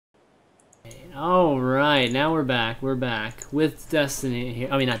All right, now we're back. We're back with Destiny here.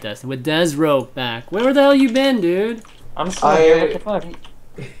 I mean, not Destiny, with desRow back. Where the hell you been, dude? I'm still here. What the fuck?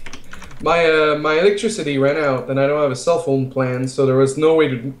 My electricity ran out, and I don't have a cell phone plan, so there was no way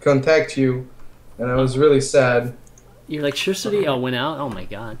to contact you, and I was really sad. Your electricity went out. Oh my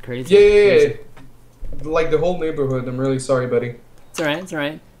god, crazy. Yeah. Like the whole neighborhood. I'm really sorry, buddy. It's all right. It's all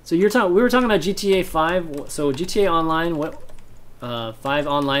right. So we were talking about GTA 5. So GTA Online, what? 5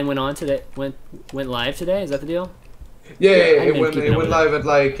 Online went on today. Went live today. Is that the deal? Yeah, it went live at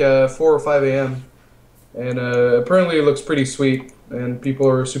like 4 or 5 a.m. And apparently it looks pretty sweet, and people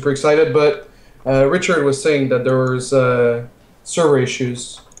are super excited. But Richard was saying that there was server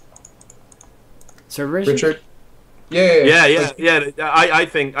issues. Server issues? Richard? Yeah. I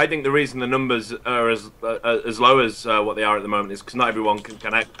think the reason the numbers are as low as what they are at the moment is because not everyone can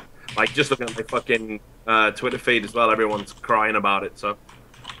connect. Like, just looking at my fucking Twitter feed as well, everyone's crying about it. So.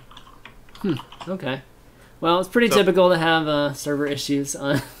 Okay. Well, it's pretty typical to have server issues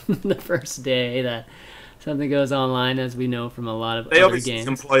on the first day that something goes online, as we know from a lot of they other obviously games.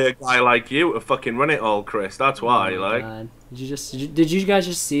 employ a guy like you to fucking run it all, Chris. That's why, like. God. Did you guys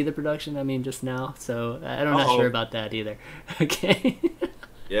just see the production? I mean, just now. So I'm not sure about that either. Okay.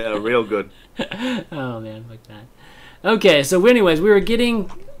 Yeah, real good. Oh man, like that. Okay, so anyways, we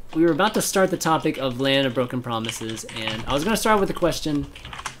were about to start the topic of Land of Broken Promises, and I was going to start with a question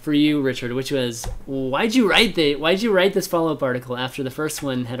for you, Richard, which was, why'd you write this follow-up article after the first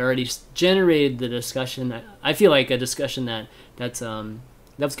one had already generated the discussion? I feel like a discussion that's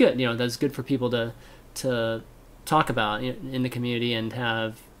good. You know, that's good for people to talk about in the community and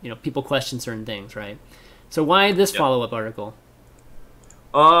have people question certain things, right? So why this follow-up article?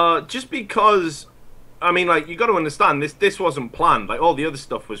 Just because, I mean, like, you got to understand this wasn't planned. Like, all the other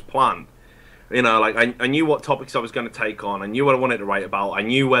stuff was planned. You know, like, I knew what topics I was going to take on. I knew what I wanted to write about. I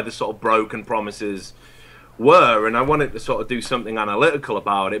knew where the sort of broken promises were, and I wanted to sort of do something analytical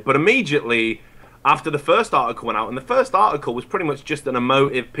about it. But immediately after the first article went out, and the first article was pretty much just an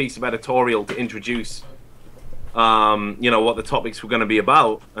emotive piece of editorial to introduce, what the topics were going to be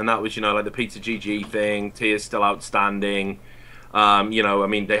about. And that was, like the Pizza GG thing, tiers still outstanding. I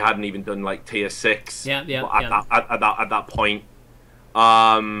mean, they hadn't even done like tier 6 at that point.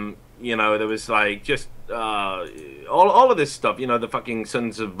 There was like just all of this stuff, the fucking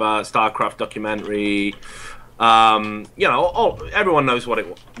Sons of StarCraft documentary. Everyone knows what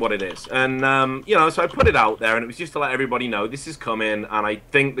it is. And so I put it out there, and it was just to let everybody know this is coming, and I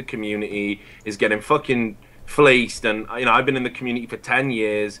think the community is getting fucking fleeced. And I've been in the community for 10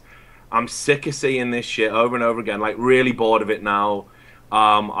 years. I'm sick of seeing this shit over and over again, like really bored of it now.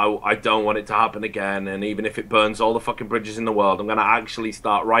 I don't want it to happen again, and even if it burns all the fucking bridges in the world, I'm going to actually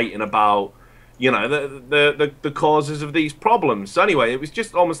start writing about, the causes of these problems. So anyway, it was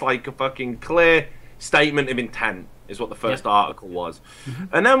just almost like a fucking clear statement of intent is what the first article was.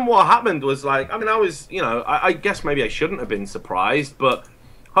 And then what happened was, like, I mean, I was, I guess maybe I shouldn't have been surprised, but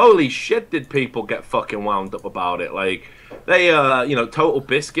holy shit did people get fucking wound up about it. Like, they,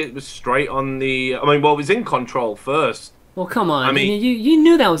 Totalbiscuit was straight on the, it was in Control first. Well, come on. I mean, you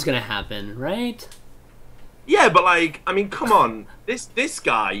knew that was going to happen, right? Yeah, but, like, I mean, come on. This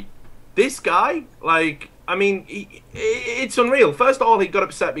guy, like, I mean, it's unreal. First of all, he got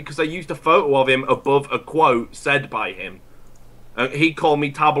upset because I used a photo of him above a quote said by him. He called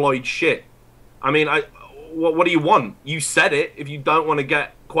me tabloid shit. I mean, what do you want? You said it. If you don't want to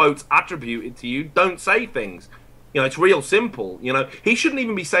get quotes attributed to you, don't say things. It's real simple. He shouldn't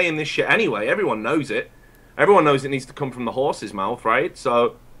even be saying this shit anyway. Everyone knows it. Everyone knows it needs to come from the horse's mouth, right?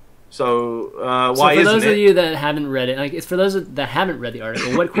 So why isn't it? For those of you that haven't read it, like, it's for those that haven't read the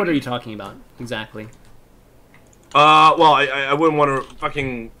article, what quote are you talking about exactly? Well, I wouldn't want to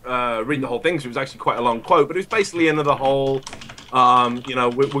fucking read the whole thing, because it was actually quite a long quote, but it was basically another whole, we're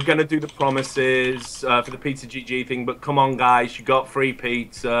going to do the promises for the Pizza GG thing, but come on, guys, you got free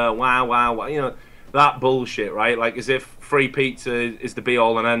pizza, wow, that bullshit, right? Like, as if free pizza is the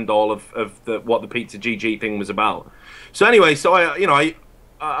be-all and end-all of what the Pizza GG thing was about. So anyway, so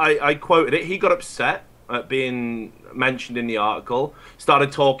I quoted it. He got upset at being mentioned in the article,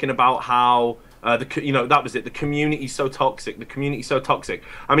 started talking about how that was it. The community's so toxic. The community's so toxic.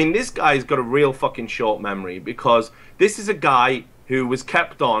 I mean, this guy's got a real fucking short memory, because this is a guy who was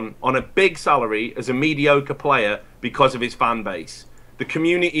kept on a big salary as a mediocre player because of his fan base. The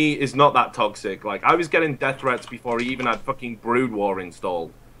community is not that toxic. Like, I was getting death threats before he even had fucking Brood War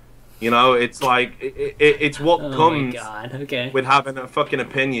installed. You know, it's like it's what Oh comes my God. Okay. with having a fucking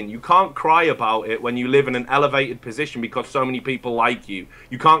opinion. You can't cry about it when you live in an elevated position because so many people like you.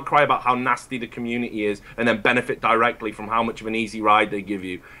 You can't cry about how nasty the community is and then benefit directly from how much of an easy ride they give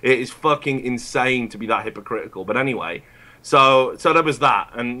you. It is fucking insane to be that hypocritical. But anyway, so there was that,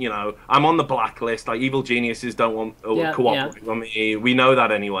 and you know, I'm on the blacklist. Like, evil geniuses don't want to cooperate with me. We know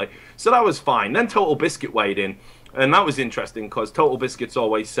that anyway. So that was fine. Then Totalbiscuit weighed in. And that was interesting because Totalbiscuit's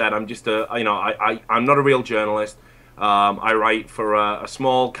always said, I'm just I'm not a real journalist. I write for a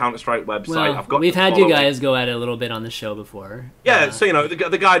small Counter-Strike website. Well, we've had you guys go at it a little bit on the show before. Yeah, so, you know,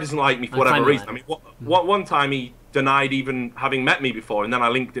 the guy doesn't like me for whatever reason. I mean, one time he denied even having met me before, and then I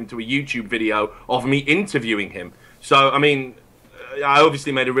linked him to a YouTube video of me interviewing him. So, I mean, I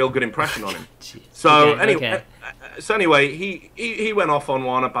obviously made a real good impression on him. So, anyway, he went off on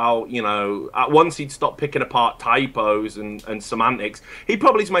one about, you know, at once he'd stopped picking apart typos and semantics. He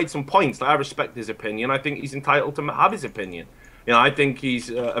probably's made some points. Like, I respect his opinion. I think he's entitled to have his opinion. You know, I think he's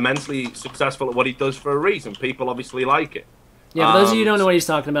immensely successful at what he does for a reason. People obviously like it. Yeah, for those of you who don't know what he's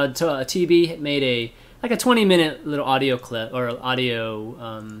talking about, TB made a 20-minute little audio clip or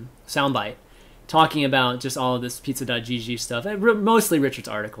audio soundbite talking about just all of this pizza.gg stuff, mostly Richard's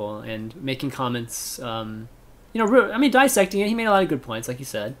article, and making comments. You know, I mean, dissecting it, he made a lot of good points, like you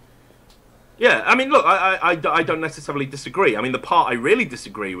said. Yeah, I mean, look, I don't necessarily disagree. I mean, the part I really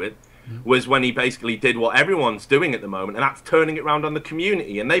disagree with was when he basically did what everyone's doing at the moment, and that's turning it around on the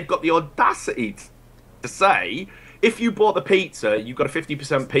community. And they've got the audacity to say, if you bought the pizza, you got a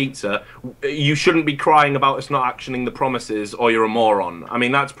 50% pizza, you shouldn't be crying about us not actioning the promises, or you're a moron. I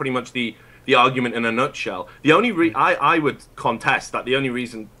mean, that's pretty much the argument in a nutshell. The only I would contest that the only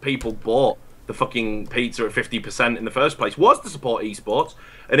reason people bought the fucking pizza at 50% in the first place was to support esports.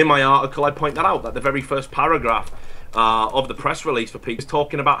 And in my article, I point that out, that the very first paragraph of the press release for pizza is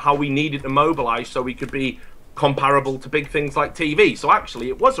talking about how we needed to mobilize so we could be comparable to big things like TV. So actually,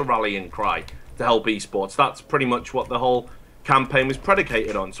 it was a rallying cry to help esports. That's pretty much what the whole campaign was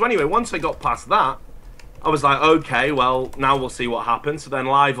predicated on. So anyway, once I got past that, I was like, okay, well, now we'll see what happens. So then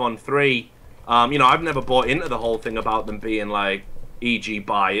live on 3, you know, I've never bought into the whole thing about them being like, e.g.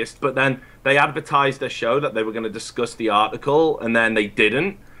 biased, but then they advertised their show that they were going to discuss the article, and then they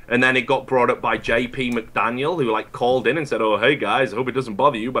didn't, and then it got brought up by JP McDaniel, who like called in and said, oh, hey guys, I hope it doesn't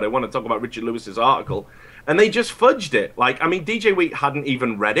bother you, but I want to talk about Richard Lewis's article, and they just fudged it. Like, I mean, DJ Wheat hadn't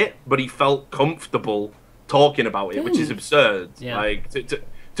even read it, but he felt comfortable talking about it, which is absurd. Yeah. Like,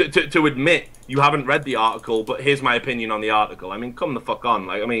 to admit you haven't read the article, but here's my opinion on the article. I mean, come the fuck on.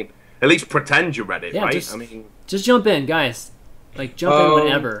 Like, I mean, at least pretend you read it, right? I mean, just jump in, guys. Like, jump in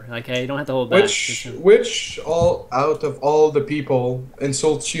whenever, okay? You don't have to hold back. Which out of all the people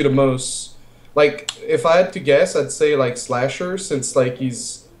insults you the most? Like, if I had to guess, I'd say, like, Slasher, since, like,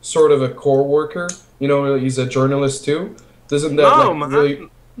 he's sort of a core worker. You know, he's a journalist, too. Doesn't that, really...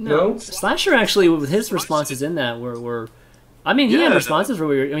 No? Slasher, actually, with his responses in that were I mean, he had responses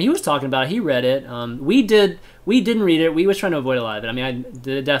where he was talking about it. He read it. We didn't read it. We was trying to avoid a lot of it. I mean, I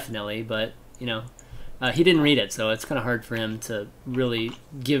did definitely, but, you know... he didn't read it, so it's kind of hard for him to really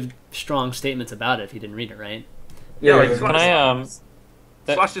give strong statements about it if he didn't read it, right? Yeah,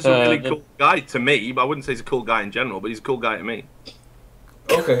 Slash is a really cool guy to me, but I wouldn't say he's a cool guy in general, but he's a cool guy to me.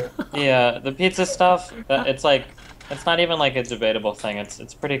 Okay. Yeah, the pizza stuff, it's like, it's not even like a debatable thing.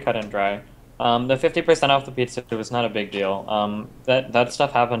 It's pretty cut and dry. The 50% off the pizza was not a big deal. That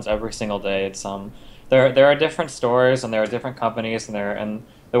stuff happens every single day. It's there are different stores and there are different companies and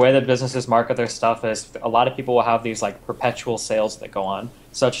the way that businesses market their stuff is a lot of people will have these like perpetual sales that go on,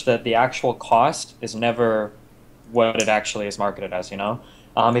 such that the actual cost is never what it actually is marketed as, you know?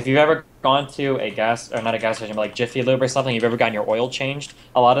 If you've ever gone to a not a gas station, but like Jiffy Lube or something, you've ever gotten your oil changed,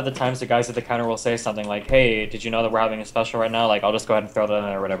 a lot of the times the guys at the counter will say something like, hey, did you know that we're having a special right now? Like, I'll just go ahead and throw that in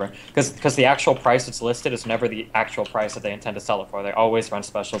there or whatever. Because the actual price that's listed is never the actual price that they intend to sell it for. They always run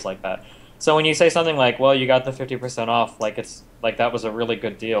specials like that. So when you say something like, well, you got the 50% off, like it's like that was a really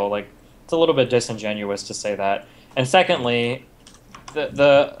good deal, like it's a little bit disingenuous to say that. And secondly,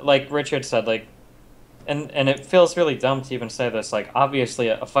 the like Richard said, like, and it feels really dumb to even say this, like obviously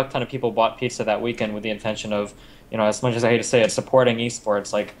a fuck ton of people bought pizza that weekend with the intention of, you know, as much as I hate to say it, supporting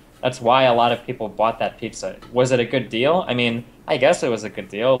esports. Like that's why a lot of people bought that pizza. Was it a good deal? I mean, I guess it was a good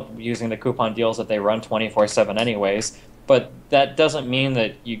deal using the coupon deals that they run 24/7 anyways, but that doesn't mean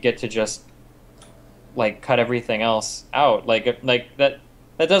that you get to just like cut everything else out. Like that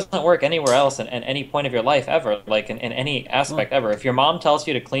doesn't work anywhere else in any point of your life ever, like in any aspect ever. If your mom tells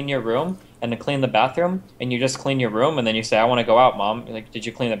you to clean your room and to clean the bathroom and you just clean your room and then you say, I want to go out, Mom, like, did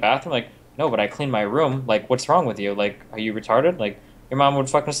you clean the bathroom? Like, no, but I cleaned my room. Like, what's wrong with you? Like, are you retarded? Like, your mom would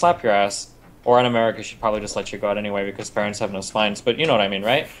fucking slap your ass. Or in America, she'd probably just let you go out anyway because parents have no spines. But you know what I mean,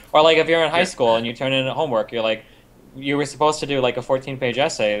 right? Or like if you're in high school and you turn in homework, you're like, you were supposed to do like a 14-page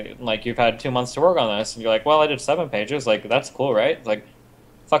essay. Like you've had 2 months to work on this, and you're like, well, I did 7 pages. Like that's cool, right? Like,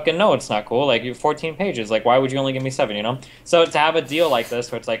 fucking no, it's not cool. Like you have 14 pages. Like why would you only give me 7? You know? So to have a deal like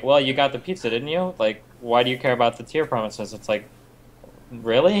this, where it's like, well, you got the pizza, didn't you? Like why do you care about the tier promises? It's like,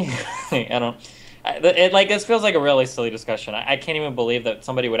 really? I don't. It like this feels like a really silly discussion. I can't even believe that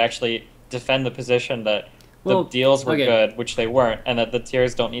somebody would actually defend the position that the deals were good, which they weren't, and that the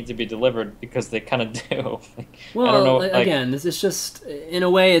tiers don't need to be delivered because they kind of do. Well, I don't know, again, this is just in a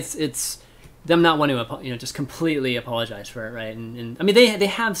way it's them not wanting to just completely apologize for it, right? And I mean they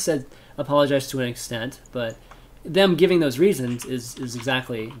have said apologize to an extent, but them giving those reasons is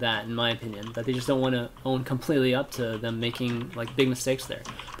exactly that, in my opinion, that they just don't want to own completely up to them making like big mistakes there.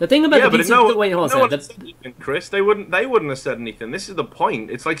 The thing about the pizza, wait, hold on a second. Chris, they wouldn't have said anything. This is the point.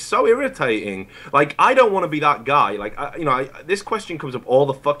 It's like so irritating. Like I don't want to be that guy. Like this question comes up all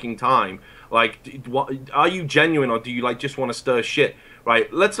the fucking time. Like, are you genuine or do you like just want to stir shit?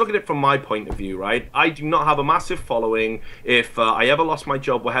 Right, let's look at it from my point of view, right? I do not have a massive following. If I ever lost my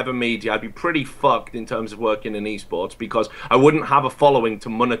job with Heaven Media, I'd be pretty fucked in terms of working in esports because I wouldn't have a following to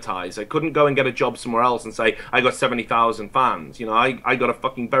monetize. I couldn't go and get a job somewhere else and say, I got 70,000 fans. You know, I got a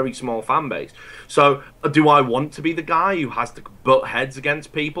fucking very small fan base. So do I want to be the guy who has to butt heads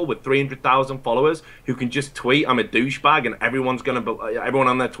against people with 300,000 followers who can just tweet, I'm a douchebag, and everyone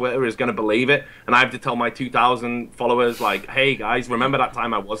on their Twitter is going to believe it, and I have to tell my 2,000 followers, like, hey guys, remember that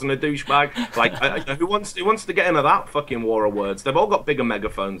time I wasn't a douchebag? Like, who wants to get into that fucking war of words? They've all got bigger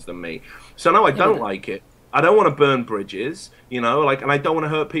megaphones than me. So no, I don't like it. I don't want to burn bridges, you know, like, and I don't want to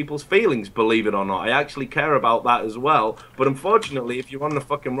hurt people's feelings, believe it or not. I actually care about that as well. But unfortunately, if you're on the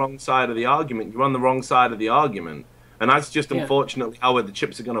fucking wrong side of the argument, you're on the wrong side of the argument. And that's just unfortunately how the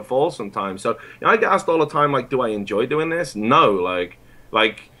chips are going to fall sometimes. So, you know, I get asked all the time, like, do I enjoy doing this? No,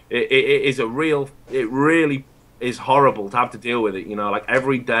 like it is it really is horrible to have to deal with it, you know, like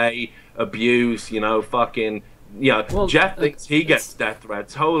every day abuse, you know, fucking. Yeah, well, Jeff thinks he gets death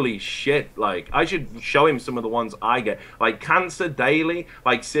threats. Holy shit, like, I should show him some of the ones I get. Like, cancer daily,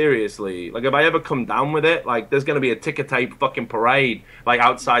 like, seriously. Like, if I ever come down with it, like, there's going to be a ticker tape fucking parade, like,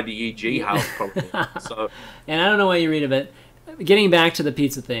 outside the EG house, probably. So. And I don't know what you read of it. Getting back to the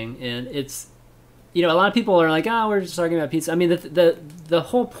pizza thing, and it's, you know, a lot of people are like, oh, we're just talking about pizza. I mean, the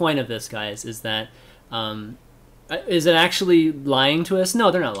whole point of this, guys, is that, is it actually lying to us?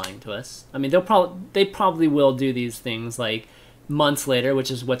 No, they're not lying to us. I mean, they probably will do these things like months later, which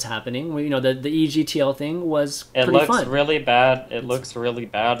is what's happening. You know, the EGTL thing was pretty fun. It looks really bad. It looks really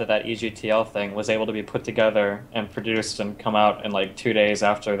bad that EGTL thing was able to be put together and produced and come out in like 2 days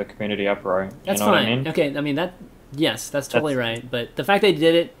after the community uproar. That's fine. What I mean? Okay, I mean yes, that's totally right. But the fact they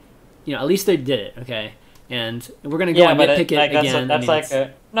did it, you know, at least they did it. Okay. And we're going to go and nitpick it again. That's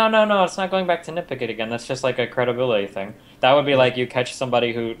no, it's not going back to nitpick it again. That's just like a credibility thing. That would be like you catch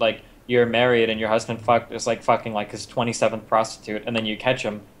somebody who, like, you're married and your husband is like fucking like his 27th prostitute, and then you catch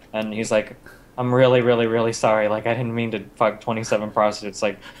him and he's like, I'm really, really, really sorry. Like, I didn't mean to fuck 27 prostitutes.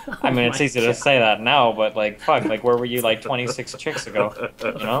 Like, I mean, it's easy to say that now, but like, fuck, like, where were you like 26 chicks ago?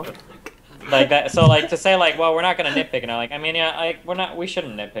 You know? Like that, so like to say like, well, we're not gonna nitpick it. Like, I mean, yeah, we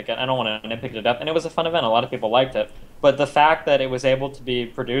shouldn't nitpick it. I don't want to nitpick it to death. And it was a fun event. A lot of people liked it. But the fact that it was able to be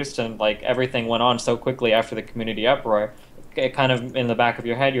produced and like everything went on so quickly after the community uproar, it kind of in the back of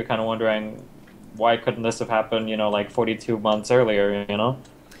your head, you're kind of wondering, why couldn't this have happened? You know, like 42 months earlier. You know?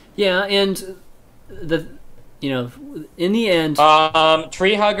 Yeah, and you know, in the end...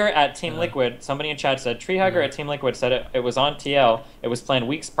 Tree Hugger at Team Liquid, somebody in chat said, Tree Hugger at Team Liquid said it was on TL, it was planned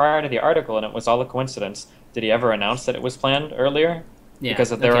weeks prior to the article, and it was all a coincidence. Did he ever announce that it was planned earlier? Yeah.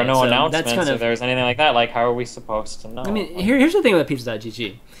 Because if there are no announcements, if there's anything like that, like, how are we supposed to know? I mean, here's the thing about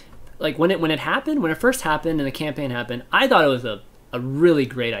Pizza.gg. Like, when it happened, when it first happened and the campaign happened, I thought it was a really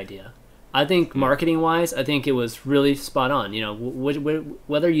great idea. I think marketing-wise, I think it was really spot on. You know,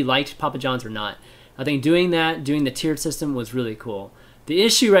 whether you liked Papa John's or not, I think doing the tiered system was really cool. The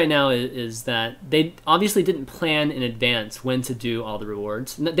issue right now is that they obviously didn't plan in advance when to do all the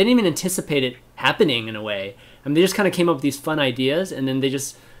rewards. They didn't even anticipate it happening in a way. I mean, they just kind of came up with these fun ideas, and then they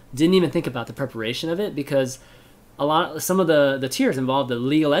just didn't even think about the preparation of it, because some of the tiers involved the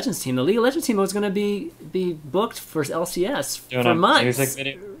League of Legends team. The League of Legends team was going to be booked for LCS for months.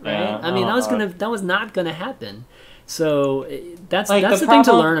 Right? Yeah. I mean, that was not going to happen. So that's the thing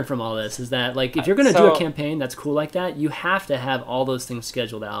to learn from all this, is that, like, if you're going to do a campaign that's cool like that, you have to have all those things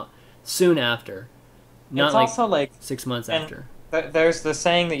scheduled out soon after, not like also like 6 months after. There's the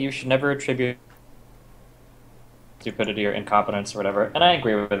saying that you should never attribute stupidity or incompetence or whatever, and I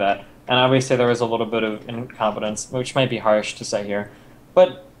agree with that. And obviously there was a little bit of incompetence, which might be harsh to say here,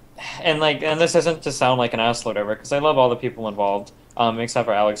 but and this isn't to sound like an asshole or whatever, because I love all the people involved, except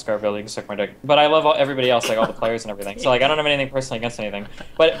for Alex Garfield, you can suck my dick. But I love everybody else, like all the players and everything. So like I don't have anything personally against anything,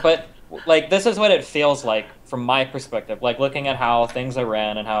 but like this is what it feels like from my perspective, like looking at how things are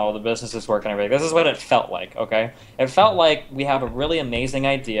ran and how the businesses work and everything. This is what it felt like. Okay, it felt like we have a really amazing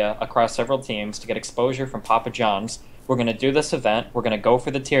idea across several teams to get exposure from Papa John's. We're going to do this event. We're going to go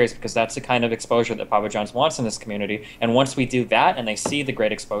for the tiers because that's the kind of exposure that Papa John's wants in this community. And once we do that and they see the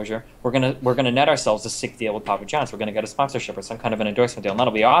great exposure, we're gonna net ourselves a sick deal with Papa John's. We're going to get a sponsorship or some kind of an endorsement deal, and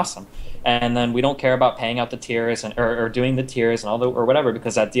that'll be awesome. And then we don't care about paying out the tiers or doing the tiers and all the or whatever,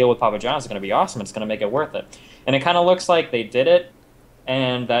 because that deal with Papa John's is going to be awesome. It's going to make it worth it. And it kind of looks like they did it,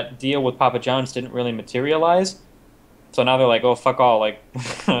 and that deal with Papa John's didn't really materialize. So now they're like, oh fuck all, like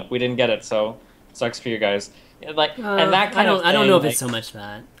we didn't get it, so sucks for you guys. Like and that kind of thing, I don't know if it's so much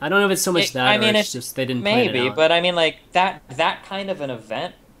that. I don't know if it's so much that. I mean, it's just they didn't. Maybe, plan it out. but I mean, like that kind of an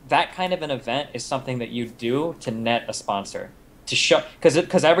event. That kind of an event is something that you do to net a sponsor, to show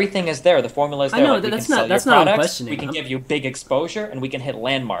because everything is there. The formula is there. I know like, that's not what I'm questioning. We can give you big exposure and we can hit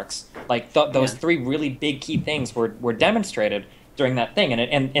landmarks. Like those three really big key things were demonstrated during that thing,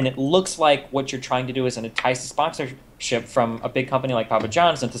 and it looks like what you're trying to do is entice a sponsorship from a big company like Papa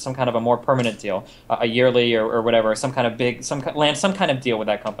John's into some kind of a more permanent deal, a yearly or whatever, some kind of deal with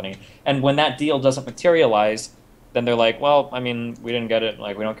that company. And when that deal doesn't materialize, then they're like, well, I mean, we didn't get it.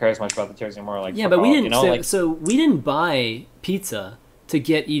 Like, we don't care as much about the tiers anymore. Like, yeah, but we didn't. You know? So we didn't buy pizza to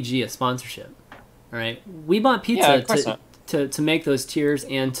get EG a sponsorship. All right, we bought pizza to make those tiers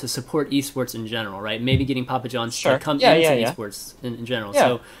and to support esports in general, right? Maybe getting Papa John's to come into esports in general. Yeah.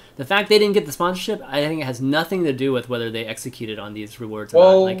 So the fact they didn't get the sponsorship, I think it has nothing to do with whether they executed on these rewards or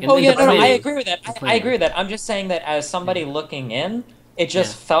not. Like, I agree with that. I agree with that. I'm just saying that as somebody looking in, it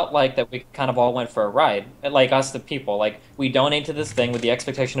just felt like that we kind of all went for a ride. Like us, the people. Like, we donate to this thing with the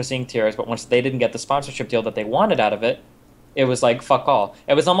expectation of seeing tiers, but once they didn't get the sponsorship deal that they wanted out of it, it was like, fuck all.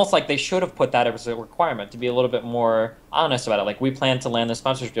 It was almost like they should have put that as a requirement to be a little bit more honest about it. Like, we plan to land the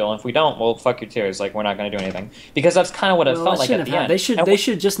sponsorship deal, and if we don't, well, fuck your tiers. Like, we're not going to do anything. Because that's kind of what it felt like at the end. They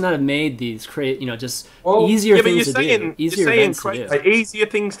should just not have made these easier things to do. Easier events to do. Easier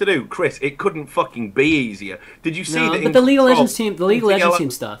things to do. Chris, it couldn't fucking be easier. Did you see that? But the League of Legends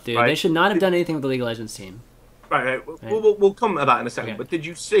team stuff, dude. Right. They should not have done anything with the League of Legends team. Right. We'll come to that in a second. Okay. But did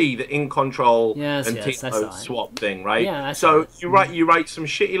you see the In Control and Tito swap thing, right? Yeah. So you write some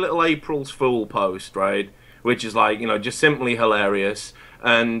shitty little April's Fool post, right? Which is like, just simply hilarious.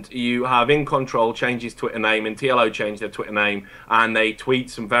 And you have In Control change his Twitter name and TLO change their Twitter name, and they tweet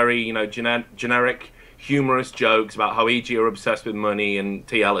some very, generic, humorous jokes about how EG are obsessed with money and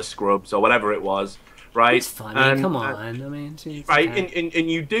TL is scrubs or whatever it was, right? It's funny. Come on. I mean, geez, right?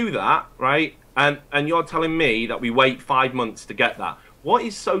 And you do that, right? And you're telling me that we wait 5 months to get that. What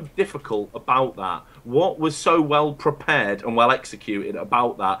is so difficult about that? What was so well prepared and well executed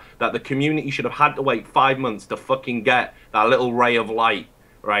about that the community should have had to wait 5 months to fucking get that little ray of light,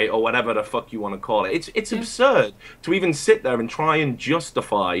 right? Or whatever the fuck you want to call it. It's absurd to even sit there and try and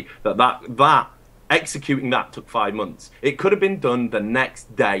justify that executing that took 5 months. It could have been done the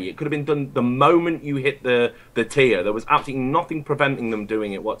next day. It could have been done the moment you hit the tier. There was absolutely nothing preventing them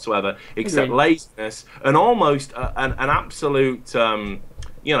doing it whatsoever, except laziness and almost an absolute,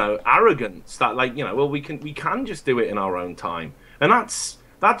 arrogance that, like, well, we can just do it in our own time. And that's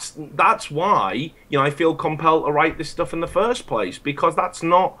why, I feel compelled to write this stuff in the first place, because that's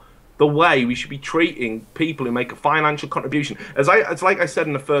not the way we should be treating people who make a financial contribution. It's like I said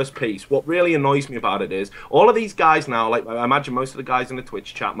in the first piece, what really annoys me about it is all of these guys now, like I imagine most of the guys in the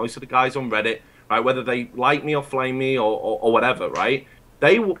Twitch chat, most of the guys on Reddit, right, whether they like me or flame me or whatever, right,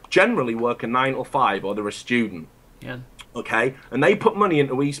 they generally work a 9 or 5 or they're a student. Yeah. Okay? And they put money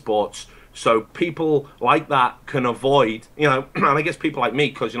into esports so people like that can avoid, and I guess people like me,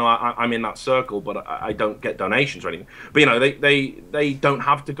 because, I'm in that circle, but I don't get donations or anything. But, they don't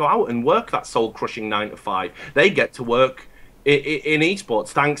have to go out and work that soul-crushing 9 to 5. They get to work in esports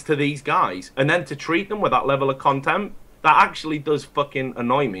thanks to these guys. And then to treat them with that level of contempt, that actually does fucking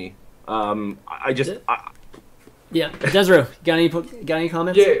annoy me. Yeah, desRow, got any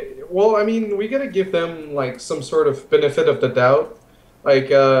comments? Yeah, well, I mean, we gotta give them, like, some sort of benefit of the doubt.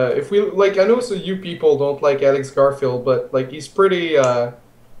 Like, if we, like, I know so you people don't like Alex Garfield, but, like, he's pretty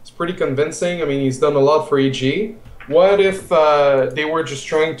convincing. I mean, he's done a lot for EG. What if they were just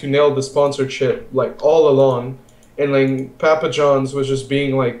trying to nail the sponsorship, like, all along, and, like, Papa John's was just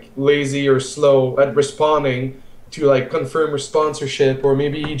being, like, lazy or slow at responding to like confirm a sponsorship, or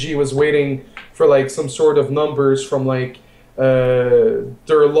maybe EG was waiting for like some sort of numbers from like their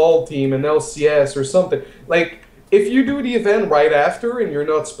LoL team and LCS or something. Like, if you do the event right after and you're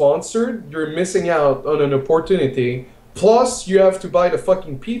not sponsored, you're missing out on an opportunity. Plus, you have to buy the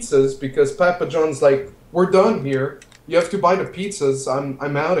fucking pizzas because Papa John's like, we're done here. You have to buy the pizzas.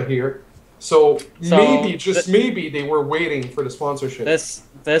 I'm out of here. So maybe, just maybe, they were waiting for the sponsorship.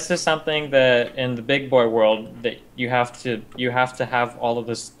 This is something that in the big boy world that you have to have all of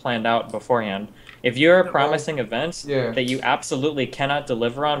this planned out beforehand. If you're promising events that you absolutely cannot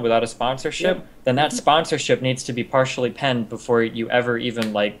deliver on without a sponsorship, then that sponsorship needs to be partially penned before you ever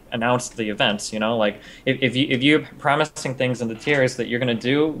even like announce the events. You know, like if you're promising things in the tiers that you're going to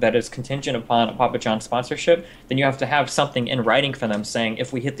do that is contingent upon a Papa John sponsorship, then you have to have something in writing for them saying,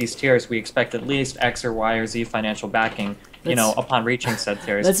 if we hit these tiers, we expect at least X or Y or Z financial backing. You know, upon reaching said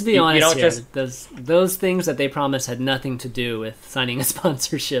tiers. Let's be honest here. Those things that they promised had nothing to do with signing a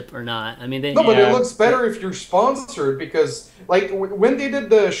sponsorship or not. I mean, but it looks better if you're sponsored, because like when they did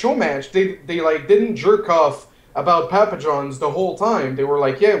the show match, they like didn't jerk off about Papa John's the whole time. They were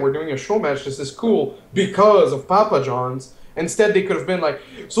like, yeah, we're doing a show match. This is cool because of Papa John's. Instead, they could have been like,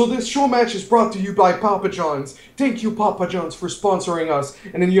 so this show match is brought to you by Papa John's. Thank you, Papa John's, for sponsoring us.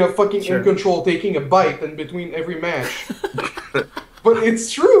 And then you have fucking In Control taking a bite in between every match. But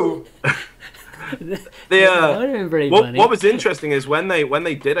it's true. What was interesting is when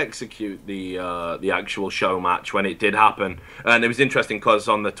they did execute the actual show match, when it did happen, and it was interesting because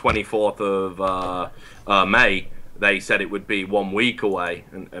on the 24th of May, they said it would be 1 week away,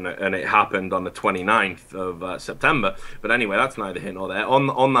 and it happened on the 29th of September. But anyway, that's neither here nor there.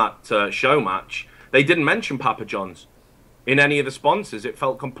 On that show match, they didn't mention Papa John's in any of the sponsors. It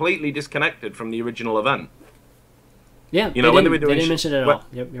felt completely disconnected from the original event. Yeah, you know, they didn't mention it at all.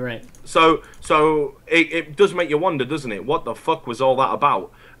 Yep, you're right. So it does make you wonder, doesn't it? What the fuck was all that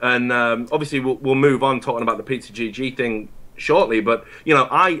about? And obviously we'll move on talking about the Pizza GG thing shortly, but you know,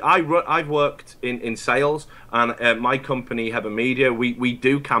 I've worked in sales, and my company Heaven Media, we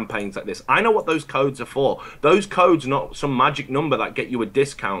do campaigns like this. I know what those codes are for. Those codes are not some magic number that get you a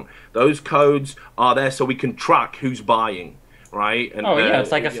discount. Those codes are there so we can track who's buying, right? And,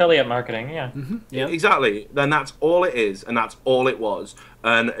 it's like affiliate marketing. Yeah, exactly. Then that's all it is, and that's all it was.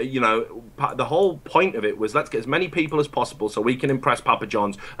 And you know, the whole point of it was, let's get as many people as possible so we can impress Papa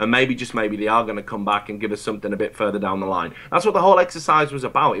John's, and maybe, just maybe, they are going to come back and give us something a bit further down the line. That's what the whole exercise was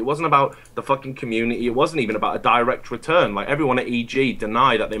about. It wasn't about the fucking community. It wasn't even about a direct return. Like, everyone at EG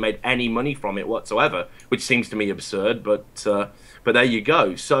denied that they made any money from it whatsoever, which seems to me absurd. But there you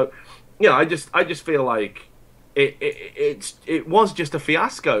go. So, you know, I just feel like it was just a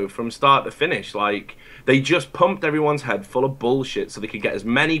fiasco from start to finish. Like, they just pumped everyone's head full of bullshit so they could get as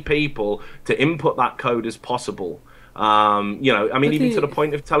many people to input that code as possible. You know, I mean, even to the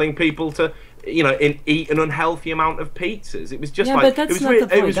point of telling people to, you know, eat an unhealthy amount of pizzas. It was just but that's not the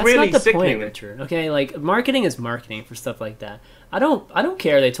point. It was that's really not the sickening. Point, Richard. Okay, like, marketing is marketing for stuff like that. I don't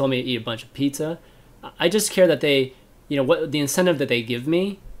care they told me to eat a bunch of pizza. I just care that they, you know, what the incentive that they give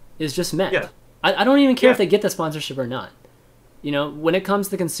me is just met. Yeah. I don't even care if they get the sponsorship or not. You know, when it comes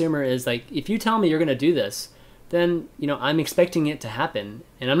to the consumer, is like, if you tell me you're going to do this, then, you know, I'm expecting it to happen.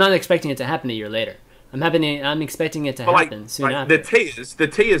 And I'm not expecting it to happen a year later. I'm expecting it to happen soon after. The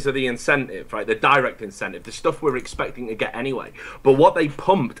tiers are the incentive, right? The direct incentive, the stuff we're expecting to get anyway. But what they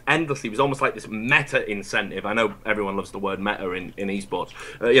pumped endlessly was almost like this meta incentive. I know everyone loves the word meta in esports.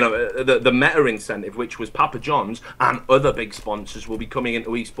 You know, the meta incentive, which was Papa John's and other big sponsors will be coming into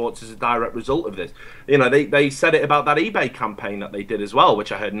esports as a direct result of this. You know, they said it about that eBay campaign that they did as well,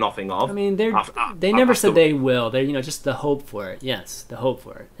 which I heard nothing of. I mean, they never said they will. They're, you know, just the hope for it. Yes, the hope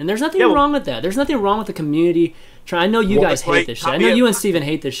for it. And there's nothing wrong with that. There's nothing wrong with the community. I know you guys hate this shit. I know you and Steven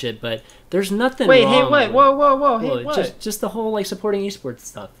hate this shit, but there's nothing wrong. Hey, wait, whoa, hey, what? Just the whole, like, supporting esports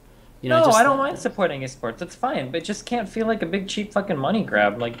stuff. You know, no, I don't mind supporting esports. That's fine, but it just can't feel like a big cheap fucking money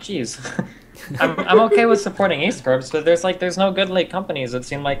grab. Like, jeez, I'm okay with supporting esports, but there's no good like companies that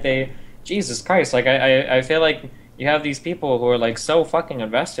seem like they, Jesus Christ, like I feel like you have these people who are like so fucking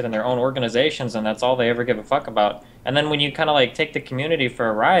invested in their own organizations, and that's all they ever give a fuck about. And then when you kind of like take the community for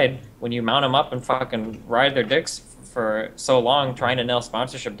a ride, when you mount them up and fucking ride their dicks for so long trying to nail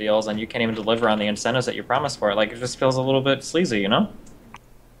sponsorship deals, and you can't even deliver on the incentives that you promised for it, like, it just feels a little bit sleazy, you know?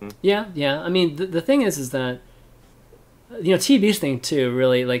 Yeah. I mean, the thing is that, you know, TV's thing too,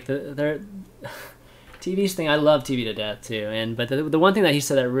 really, like, TV's thing, I love TV to death too, but the one thing that he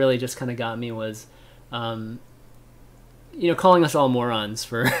said that really just kind of got me was, you know, calling us all morons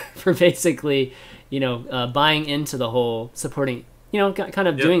for basically, you know, buying into the whole supporting, you know, kind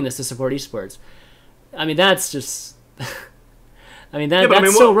of doing this to support esports. I mean, that's just. I mean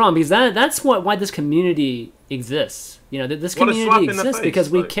that's so wrong because that's why this community exists. You know, this community exists because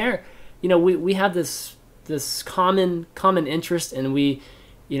we care. You know, we have this common interest, and we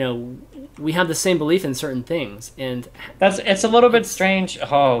have the same belief in certain things, and it's a little bit strange.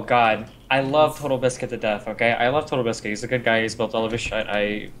 Oh God, I love Totalbiscuit to death. Okay, I love Totalbiscuit. He's a good guy. He's built all of his shit.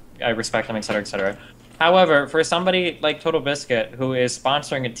 I respect him, etc., etc. However, for somebody like Totalbiscuit, who is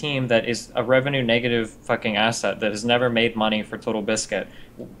sponsoring a team that is a revenue negative fucking asset that has never made money for Totalbiscuit,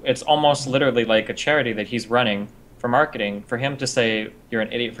 it's almost literally like a charity that he's running for marketing. For him to say you're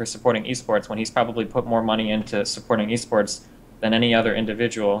an idiot for supporting esports when he's probably put more money into supporting esports than any other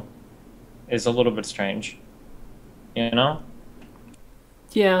individual is a little bit strange. You know?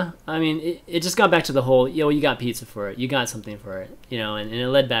 Yeah, I mean, it just got back to the whole, you got pizza for it, you got something for it, and it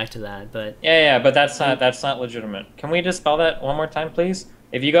led back to that, but... Yeah, but that's not legitimate. Can we just spell that one more time, please?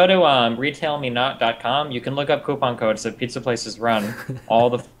 If you go to retailmenot.com, you can look up coupon codes that pizza places run all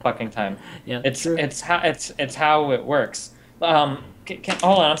the fucking time. Yeah, it's how it works.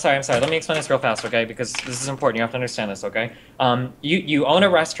 Hold on, I'm sorry. Let me explain this real fast, okay? Because this is important. You have to understand this, okay? You own a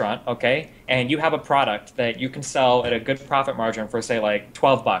restaurant, okay? And you have a product that you can sell at a good profit margin for, say, like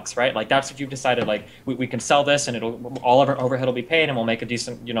 $12, right? Like, that's what you've decided, like, we can sell this and all of our overhead will be paid and we'll make a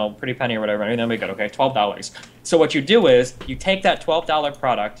decent, pretty penny or whatever, and then we go, okay, $12. So what you do is you take that $12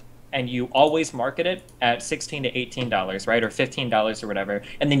 product and you always market it at $16 to $18, right, or $15 or whatever,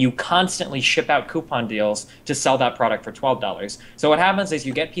 and then you constantly ship out coupon deals to sell that product for $12. So what happens is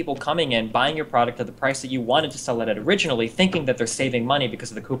you get people coming in, buying your product at the price that you wanted to sell it at originally, thinking that they're saving money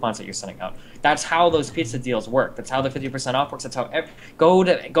because of the coupons that you're sending out. That's how those pizza deals work. That's how the 50% off works. That's how go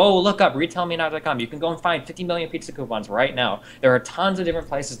look up retailmenot.com. You can go and find 50 million pizza coupons right now. There are tons of different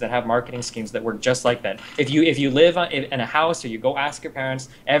places that have marketing schemes that work just like that. If you live in a house or you go ask your parents,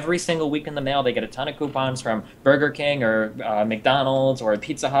 every single week in the mail they get a ton of coupons from Burger King or McDonald's or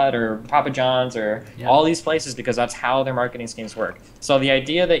Pizza Hut or Papa John's or all these places because that's how their marketing schemes work. So the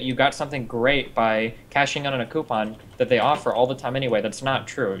idea that you got something great by cashing in on a coupon that they offer all the time anyway, that's not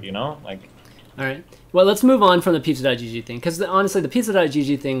true, like. All right. Well, let's move on from the pizza.gg thing because honestly the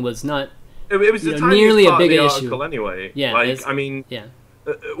pizza.gg thing was not it was nearly a big issue anyway. Yeah. Like, I mean, yeah.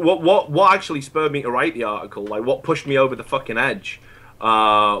 What actually spurred me to write the article, like what pushed me over the fucking edge,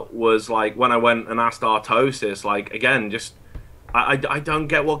 was like when I went and asked Artosis, like again, just I don't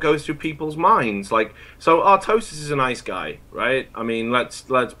get what goes through people's minds. Like, so Artosis is a nice guy, right? I mean, let's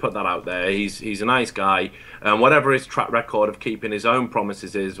put that out there. He's a nice guy, and whatever his track record of keeping his own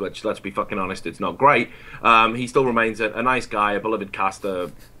promises is, which let's be fucking honest, it's not great. He still remains a nice guy, a beloved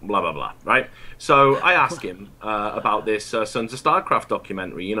caster, blah blah blah, right? So I asked him about this Sons of StarCraft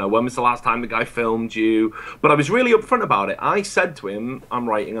documentary. When was the last time the guy filmed you? But I was really upfront about it. I said to him, I'm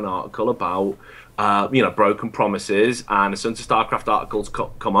writing an article about broken promises, and the Sons of StarCraft articles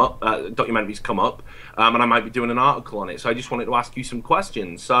come up, documentaries come up, and I might be doing an article on it. So I just wanted to ask you some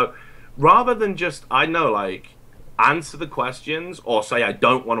questions. So rather than just, answer the questions or say I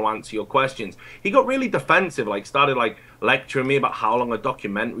don't want to answer your questions, he got really defensive, started lecturing me about how long a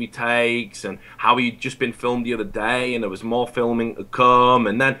documentary takes and how he'd just been filmed the other day and there was more filming to come,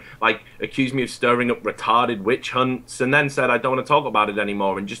 and then accused me of stirring up retarded witch hunts, and then said I don't want to talk about it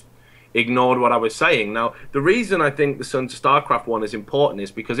anymore and just ignored what I was saying. Now, the reason I think the Sons of StarCraft one is important is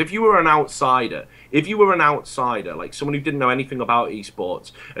because if you were an outsider, like someone who didn't know anything about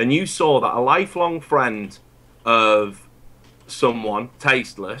esports, and you saw that a lifelong friend of someone,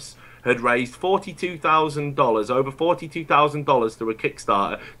 Tasteless, had raised $42,000, over $42,000 through a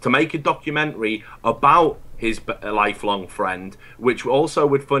Kickstarter to make a documentary about his lifelong friend, which also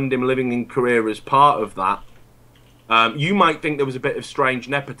would fund him living in Korea as part of that, you might think there was a bit of strange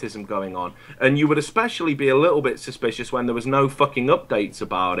nepotism going on, and you would especially be a little bit suspicious when there was no fucking updates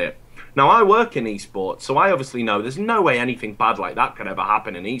about it. Now, I work in esports, so I obviously know there's no way anything bad like that could ever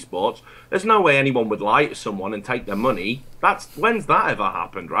happen in esports. There's no way anyone would lie to someone and take their money. When's that ever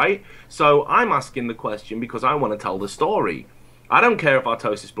happened, right? So I'm asking the question because I want to tell the story. I don't care if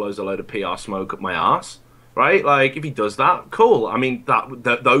Artosis blows a load of PR smoke up my ass, right? Like, if he does that, cool. I mean,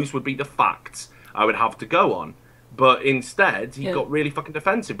 those would be the facts I would have to go on. But instead, he got really fucking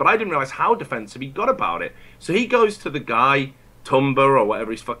defensive. But I didn't realize how defensive he got about it. So he goes to the guy, Tumber, or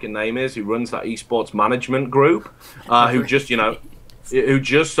whatever his fucking name is, who runs that esports management group, who just, who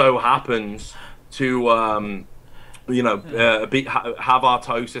just so happens to, have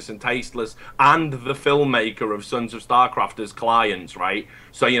Artosis and Tasteless and the filmmaker of Sons of StarCraft as clients, right?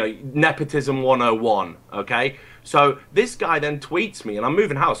 So, nepotism 101, okay? So this guy then tweets me, and I'm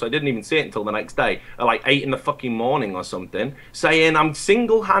moving house, so I didn't even see it until the next day, at like 8 in the fucking morning or something, saying I'm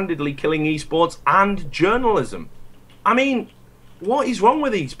single-handedly killing esports and journalism. I mean, what is wrong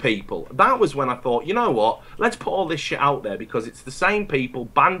with these people? That was when I thought, you know what, let's put all this shit out there, because it's the same people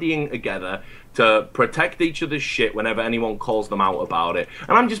bandying together to protect each other's shit whenever anyone calls them out about it.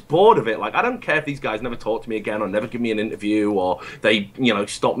 And I'm just bored of it. Like, I don't care if these guys never talk to me again or never give me an interview or they, you know,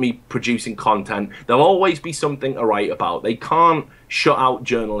 stop me producing content. There'll always be something to write about. They can't shut out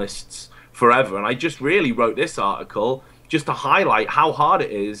journalists forever. And I just really wrote this article just to highlight how hard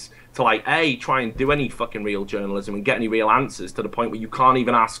it is to, like, A, try and do any fucking real journalism and get any real answers, to the point where you can't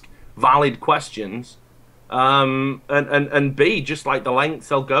even ask valid questions. And B, just like the lengths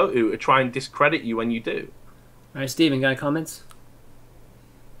they'll go to try and discredit you when you do. All right, Steven, got comments?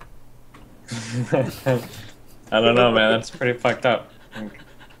 I don't know, man. That's pretty fucked up.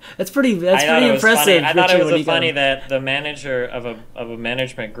 That's pretty impressive. I thought it was funny that the manager of a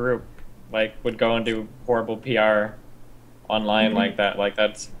management group would go and do horrible PR online like that. Like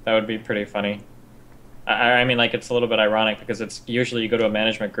that would be pretty funny. I mean, like, it's a little bit ironic because it's usually you go to a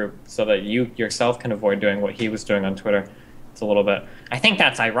management group so that you yourself can avoid doing what he was doing on Twitter. It's a little bit. I think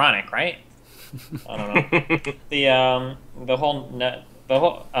that's ironic, right? I don't know. The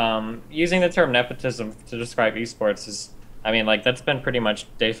whole using the term nepotism to describe esports is, I mean, like, that's been pretty much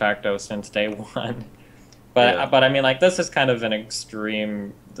de facto since day one. But Yeah. but I mean, like, this is kind of an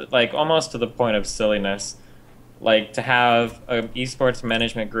extreme, like, almost to the point of silliness. Like, to have an esports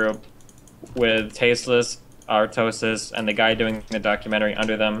management group with Tasteless, Artosis, and the guy doing the documentary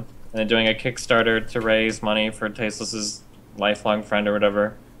under them, and then doing a Kickstarter to raise money for Tasteless's lifelong friend or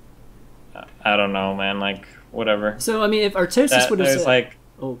whatever. I don't know, man. Like, whatever. So I mean, if Artosis would have said, like,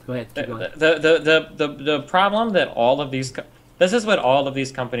 oh, go ahead. Keep going. the problem that all of these this is what all of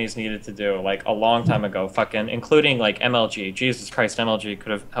these companies needed to do, like, a long time ago, fucking, including, like, MLG. Jesus Christ, MLG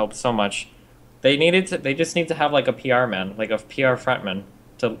could have helped so much. They just need to have, like, a PR man, like a PR frontman,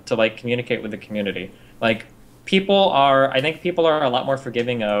 to like communicate with the community. Like, I think people are a lot more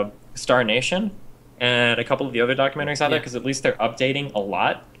forgiving of Star Nation and a couple of the other documentaries out there, because at least they're updating a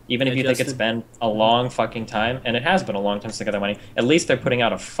lot, even if you think it's been a long fucking time, and it has been a long time since they got their money. At least they're putting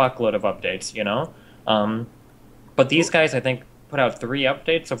out a fuckload of updates, you know. But these guys, I think, put out 3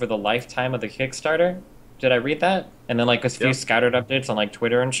 updates over the lifetime of the Kickstarter. Did I read that? And then, like, a few scattered updates on, like,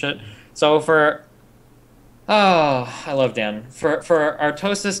 Twitter and shit. So I love Dan. For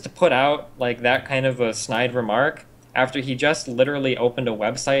Artosis to put out, like, that kind of a snide remark after he just literally opened a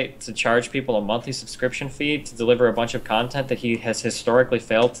website to charge people a monthly subscription fee to deliver a bunch of content that he has historically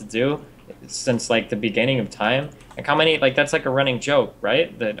failed to do since, like, the beginning of time. Like, how many, like, that's like a running joke,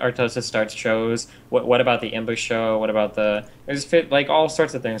 right? That Artosis starts shows. What about the Imbush show? What about there's like all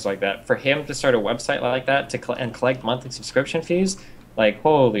sorts of things like that. For him to start a website like that and collect monthly subscription fees, like,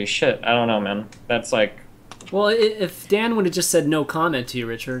 holy shit, I don't know, man. That's like... Well, if Dan would have just said no comment to you,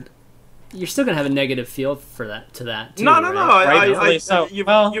 Richard, you're still gonna have a negative feel for that. Too, no. right? Rightfully so.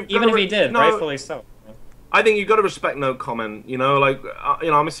 Well, even if he did, rightfully so. I think you've got to respect no comment. You know, like, you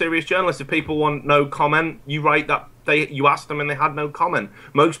know, I'm a serious journalist. If people want no comment, you write that. You asked them and they had no comment.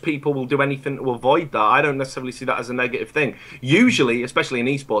 Most people will do anything to avoid that. I don't necessarily see that as a negative thing. Usually, especially in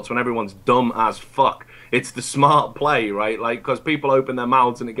esports, when everyone's dumb as fuck, it's the smart play, right? Like, because people open their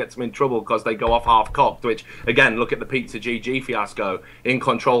mouths and it gets them in trouble because they go off half-cocked, which, again, look at the Pizza GG fiasco. In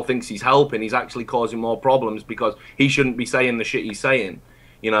Control thinks he's helping. He's actually causing more problems because he shouldn't be saying the shit he's saying.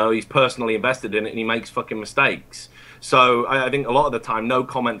 You know, he's personally invested in it and he makes fucking mistakes. So I think a lot of the time, no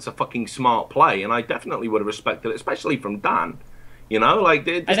comment's a fucking smart play, and I definitely would have respected it, especially from Dan. You know, like,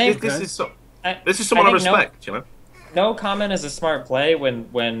 this is someone I respect, you know? No comment is a smart play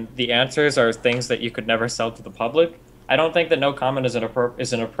when the answers are things that you could never sell to the public. I don't think that no comment is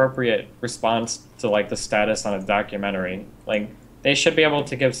an appropriate response to, like, the status on a documentary. Like, they should be able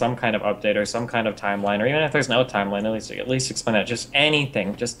to give some kind of update or some kind of timeline, or even if there's no timeline, at least explain that. Just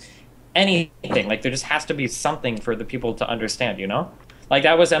anything. Like, there just has to be something for the people to understand, you know? Like,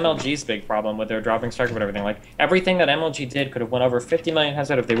 that was MLG's big problem with their dropping StarCraft and everything. Like, everything that MLG did could have went over 50 million times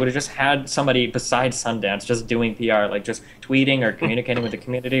if they would have just had somebody besides Sundance just doing PR, like just tweeting or communicating with the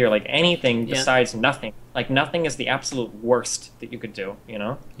community or, like, anything besides nothing. Like, nothing is the absolute worst that you could do, you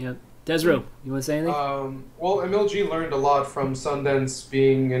know? Yeah. desRow, you want to say anything? Well, MLG learned a lot from Sundance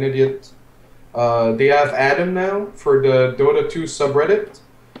being an idiot. They have Adam now for the Dota 2 subreddit.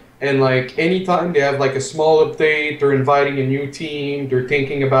 And, like, anytime they have, like, a small update, they're inviting a new team, they're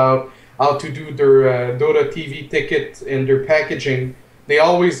thinking about how to do their Dota TV ticket and their packaging, they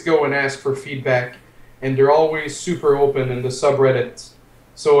always go and ask for feedback. And they're always super open in the subreddit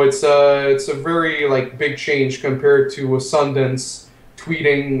So it's a very like big change compared to a Sundance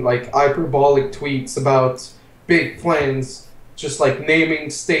tweeting like hyperbolic tweets about big plans, just like naming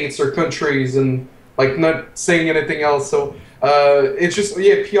states or countries and like not saying anything else. So it's just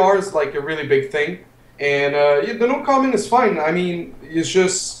yeah, PR is like a really big thing, and yeah, the no comment is fine. I mean, it's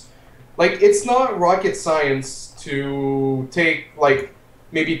just like it's not rocket science to take like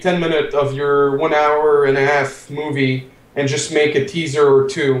maybe 10 minutes of your 1 hour and a half movie and just make a teaser or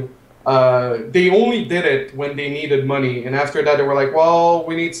two. They only did it when they needed money, and after that they were like, well,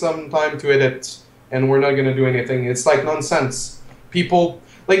 we need some time to edit, and we're not gonna do anything. It's like nonsense. People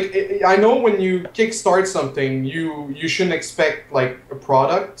like I know when you kickstart something, you shouldn't expect like a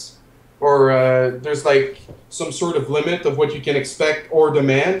product or there's like some sort of limit of what you can expect or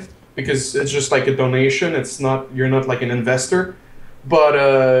demand because it's just like a donation. It's not you're not like an investor. But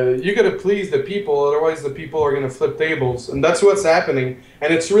you gotta please the people, otherwise the people are gonna flip tables, and that's what's happening.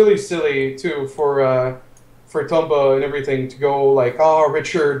 And it's really silly too for Tumba and everything to go like, "Oh,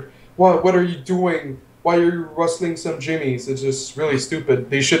 Richard, what are you doing? Why are you rustling some jimmies?" It's just really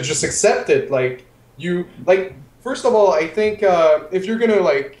stupid. They should just accept it. Like you, like first of all, I think if you're gonna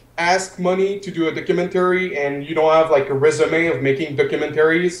like ask money to do a documentary and you don't have like a resume of making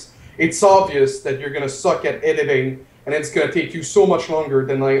documentaries, it's obvious that you're gonna suck at editing. And it's going to take you so much longer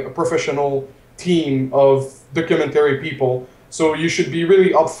than like a professional team of documentary people. So you should be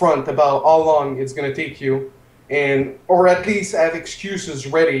really upfront about how long it's going to take you, and or at least have excuses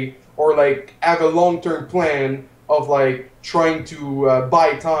ready, or like have a long-term plan of like trying to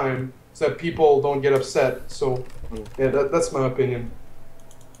buy time so that people don't get upset. So yeah, that's my opinion.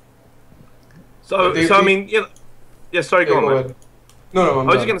 So I mean, you know, yeah. Sorry, go on, man. Ahead. No, I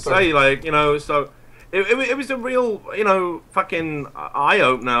was just going to say, like, you know, so. It was a real, you know, fucking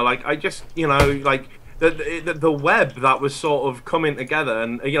eye-opener. Like, I just, you know, like, the web that was sort of coming together.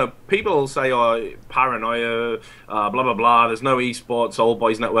 And, you know, people will say, oh, paranoia, blah, blah, blah. There's no eSports, Old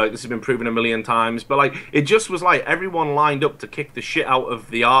Boys Network. This has been proven a million times. But, like, it just was like everyone lined up to kick the shit out of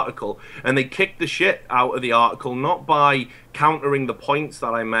the article. And they kicked the shit out of the article not by countering the points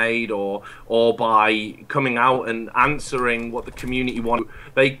that I made or by coming out and answering what the community wanted.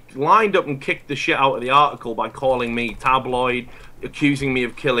 They lined up and kicked the shit out of the article by calling me tabloid, accusing me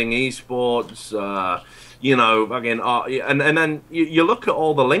of killing eSports, you know, again, and then you look at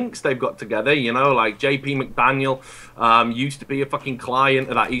all the links they've got together, you know, like JP McDaniel used to be a fucking client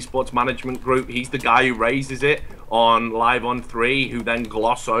of that eSports management group. He's the guy who raises it on Live on 3, who then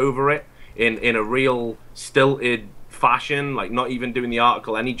gloss over it in a real stilted fashion, like not even doing the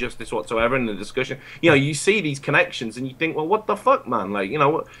article any justice whatsoever in the discussion. You know, you see these connections and you think, well, what the fuck, man? Like, you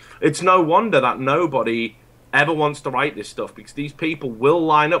know, it's no wonder that nobody ever wants to write this stuff, because these people will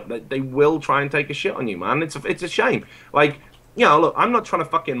line up, that they will try and take a shit on you, man. It's a shame. Like, you know, look, I'm not trying to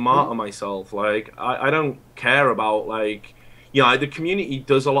fucking martyr myself. Like, I don't care about, like, you know, the community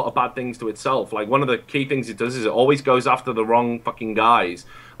does a lot of bad things to itself. Like, one of the key things it does is it always goes after the wrong fucking guys.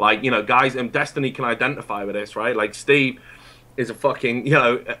 Like, you know, guys, and Destiny can identify with this, right? Like, Steve is a fucking, you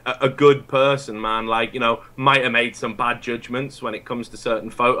know, a good person, man. Like, you know, might have made some bad judgments when it comes to certain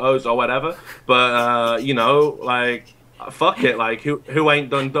photos or whatever. But, you know, like, fuck it. Like, who ain't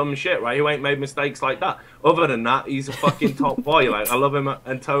done dumb shit, right? Who ain't made mistakes like that? Other than that, he's a fucking top boy. Like, I love him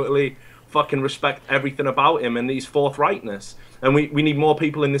and totally fucking respect everything about him and his forthrightness. And we need more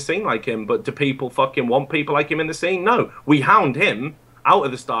people in the scene like him. But do people fucking want people like him in the scene? No. We hound him out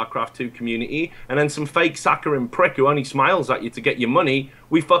of the StarCraft 2 community, and then some fake saccharine prick who only smiles at you to get your money,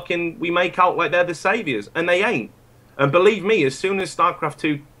 we make out like they're the saviors, and they ain't. And believe me, as soon as StarCraft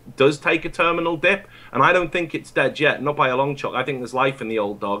 2 does take a terminal dip, and I don't think it's dead yet, not by a long shot, I think there's life in the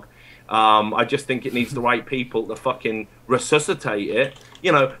old dog. I just think it needs the right people to fucking resuscitate it.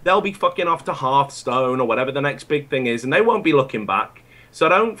 You know, they'll be fucking off to Hearthstone or whatever the next big thing is, and they won't be looking back. So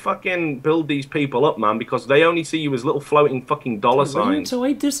don't fucking build these people up, man, because they only see you as little floating fucking dollar signs. So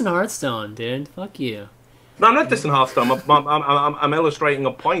wait, dissing Hearthstone, dude. Fuck you. No, I'm not dissing Hearthstone. I'm illustrating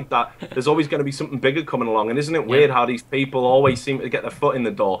a point that there's always going to be something bigger coming along. And isn't it weird how these people always seem to get their foot in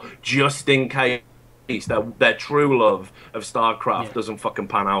the door just in case their true love of StarCraft doesn't fucking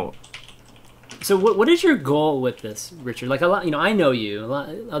pan out? So what is your goal with this, Richard? Like, a lot, you know, I know you, a lot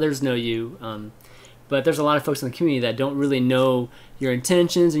others know you, but there's a lot of folks in the community that don't really know your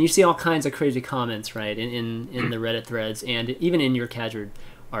intentions, and you see all kinds of crazy comments, right, in the Reddit threads, and even in your Cadred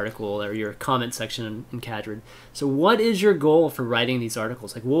article or your comment section in Cadred. So what is your goal for writing these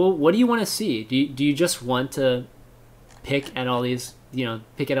articles? Like, well, what do you want to see? Do you just want to pick at all these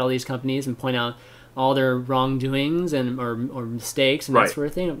companies and point out all their wrongdoings and or mistakes and that sort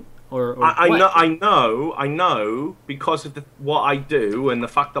of thing? or I know because of what I do and the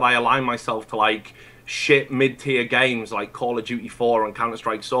fact that I align myself to like shit mid-tier games like Call of Duty 4 and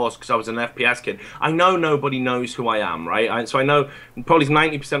Counter-Strike Source because I was an FPS kid. I know nobody knows who I am, right? So I know probably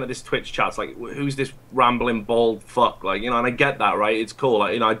 90% of this Twitch chat's like, who's this rambling bald fuck? Like, you know, and I get that, right? It's cool.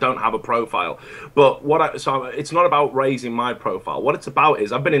 Like, you know, I don't have a profile. But so it's not about raising my profile. What it's about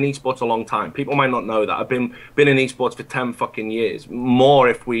is I've been in esports a long time. People might not know that. I've been in esports for 10 fucking years. More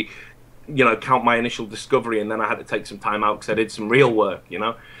if we, you know, count my initial discovery, and then I had to take some time out because I did some real work, you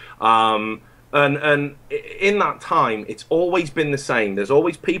know? And in that time, it's always been the same. There's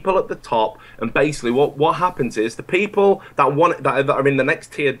always people at the top, and basically what happens is the people that are in the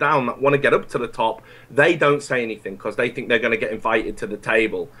next tier down that want to get up to the top, they don't say anything because they think they're going to get invited to the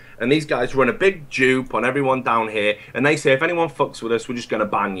table. And these guys run a big dupe on everyone down here, and they say if anyone fucks with us, we're just going to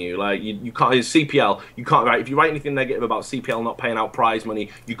ban you. Like you can't. It's CPL. You can't write if you write anything negative about CPL not paying out prize money.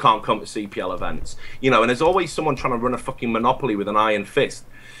 You can't come to CPL events. You know, and there's always someone trying to run a fucking monopoly with an iron fist.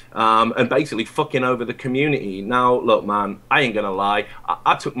 And basically fucking over the community. Now, look, man, I ain't gonna lie.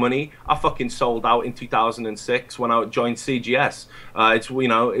 I took money. I fucking sold out in 2006 when I joined CGS. You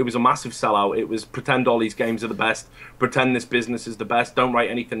know, it was a massive sellout. It was pretend all these games are the best. Pretend this business is the best. Don't write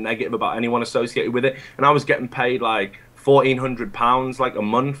anything negative about anyone associated with it. And I was getting paid like £1,400 like a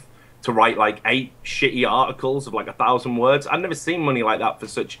month to write like 8 shitty articles of like 1,000 words. I'd never seen money like that for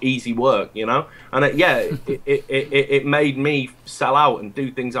such easy work, you know? And it made me sell out and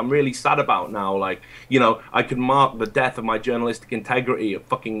do things I'm really sad about now. Like, you know, I could mark the death of my journalistic integrity at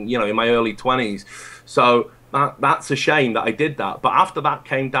fucking, you know, in my early 20s. So that's a shame that I did that. But after that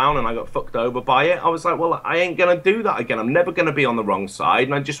came down and I got fucked over by it, I was like, well, I ain't gonna do that again. I'm never gonna be on the wrong side,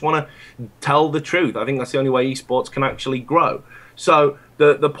 and I just want to tell the truth. I think that's the only way esports can actually grow. So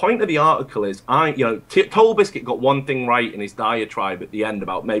the point of the article is, Totalbiscuit got one thing right in his diatribe at the end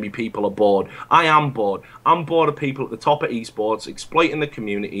about maybe people are bored. I am bored. I'm bored of people at the top of esports exploiting the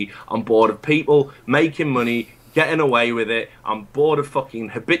community. I'm bored of people making money, getting away with it. I'm bored of fucking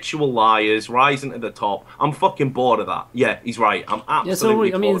habitual liars rising to the top. I'm fucking bored of that. Yeah, he's right. I'm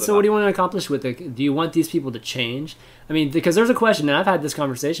absolutely bored of that. So what do you want to accomplish with it? Do you want these people to change? I mean, because there's a question, and I've had this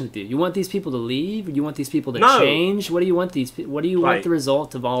conversation with you. You want these people to leave? Or you want these people to change? What do you want want the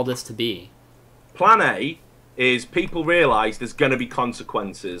result of all this to be? Plan A is people realize there's going to be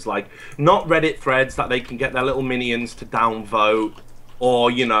consequences, like not Reddit threads that they can get their little minions to downvote,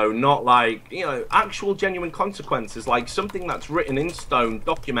 or, you know, not like, you know, actual genuine consequences, like something that's written in stone,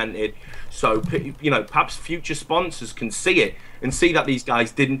 documented, so, you know, perhaps future sponsors can see it and see that these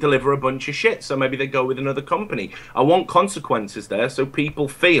guys didn't deliver a bunch of shit, so maybe they go with another company. I want consequences there so people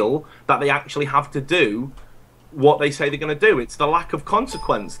feel that they actually have to do what they say they're going to do. It's the lack of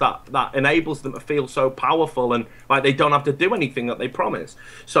consequence that enables them to feel so powerful and like they don't have to do anything that they promise.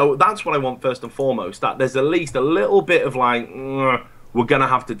 So that's what I want first and foremost, that there's at least a little bit of like, we're going to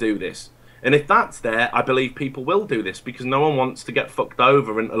have to do this. And if that's there, I believe people will do this because no one wants to get fucked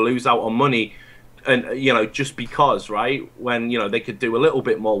over and to lose out on money and, you know, just because, right? When, you know, they could do a little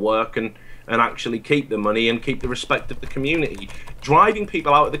bit more work and actually keep the money and keep the respect of the community. Driving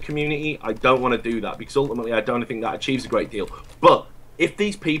people out of the community, I don't want to do that because ultimately I don't think that achieves a great deal. But if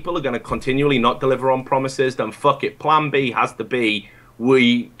these people are going to continually not deliver on promises, then fuck it. Plan B has to be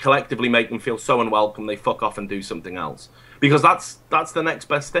we collectively make them feel so unwelcome they fuck off and do something else. Because that's the next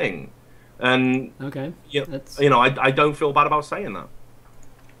best thing. And okay, you know, I don't feel bad about saying that.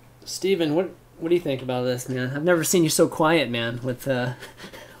 Steven, what do you think about this, man? I've never seen you so quiet, man, with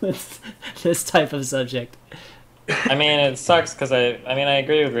this type of subject. I mean, it sucks because I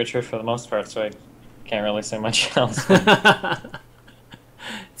agree with Richard for the most part, so I can't really say much else.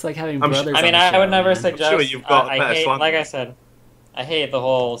 It's like having brothers. I mean, I would never suggest. Sure, you've got like I said, I hate the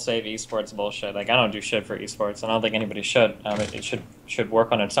whole save esports bullshit. Like, I don't do shit for esports, and I don't think anybody should. It should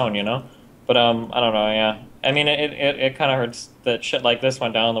work on its own, you know. But I don't know. Yeah, I mean, it kind of hurts that shit like this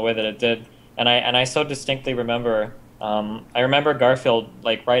went down the way that it did, and I so distinctly remember. I remember Garfield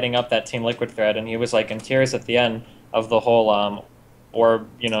like writing up that Team Liquid thread, and he was like in tears at the end of the whole Orb,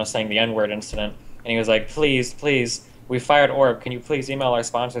 you know, saying the N-word incident, and he was like, please, we fired Orb. Can you please email our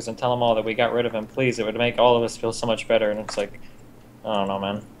sponsors and tell them all that we got rid of him, please? It would make all of us feel so much better. And it's like, I don't know,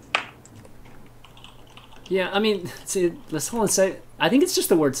 man. Yeah, I mean, see, this whole I think it's just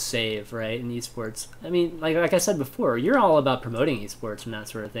the word save, right, in esports. I mean, like I said before, you're all about promoting esports and that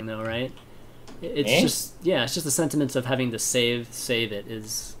sort of thing, though, right? It's just the sentiments of having to save it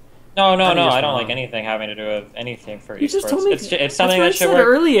is. No, I don't like anything having to do with anything for esports. Just told me, it's something that should work.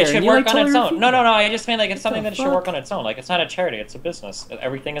 Earlier, it should work on its own. No, I just mean like it's something that should fuck? work on its own. Like, it's not a charity, it's a business.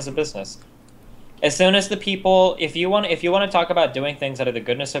 Everything is a business. As soon as the people, if you want to talk about doing things out of the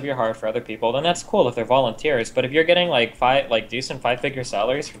goodness of your heart for other people, then that's cool if they're volunteers. But if you're getting like decent 5-figure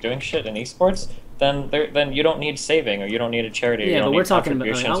salaries for doing shit in esports, then you don't need saving, or you don't need a charity. Yeah, you don't but need we're talking about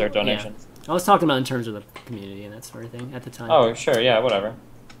contributions or donations. Yeah. I was talking about in terms of the community and that sort of thing at the time. Oh, sure, yeah, whatever.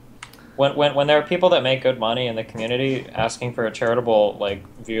 When there are people that make good money in the community asking for a charitable like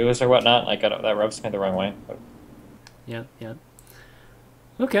views or whatnot, like that rubs me the wrong way. But... Yeah, yeah.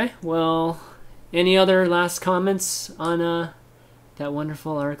 Okay, well, any other last comments on that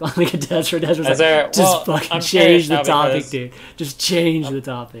wonderful article? Like just fucking change the topic, dude. Just change the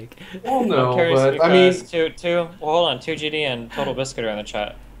topic. Well, no, but I mean, hold on, 2GD and Totalbiscuit are in the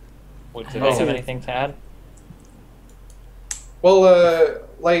chat. Do they have anything to add? Well,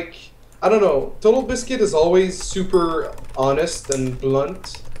 like, I don't know. Totalbiscuit is always super honest and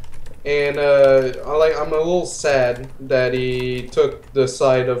blunt, and I'm a little sad that he took the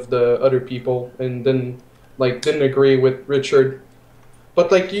side of the other people and didn't agree with Richard.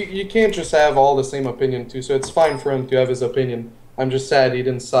 But like, you can't just have all the same opinion too. So it's fine for him to have his opinion. I'm just sad he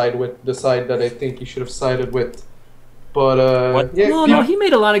didn't side with the side that I think he should have sided with. But yeah, no, he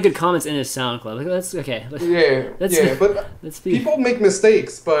made a lot of good comments in his SoundCloud. Like, that's okay. But people make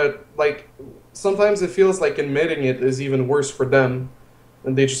mistakes. But like, sometimes it feels like admitting it is even worse for them,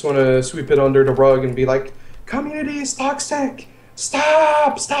 and they just want to sweep it under the rug and be like, "Community is toxic.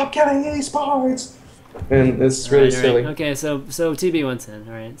 Stop killing esports." And it's really silly. Right. Okay, so TB wants in.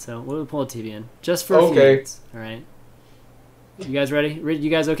 All right, so we'll pull TB in just for a few minutes. All right. You guys ready? You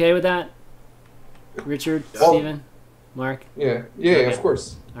guys okay with that? Richard, Steven? Mark? Yeah, okay. Of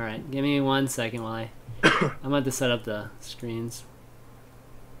course. All right, give me 1 second while I'm about to set up the screens.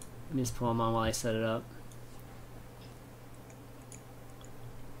 Let me just pull them on while I set it up.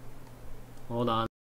 Hold on.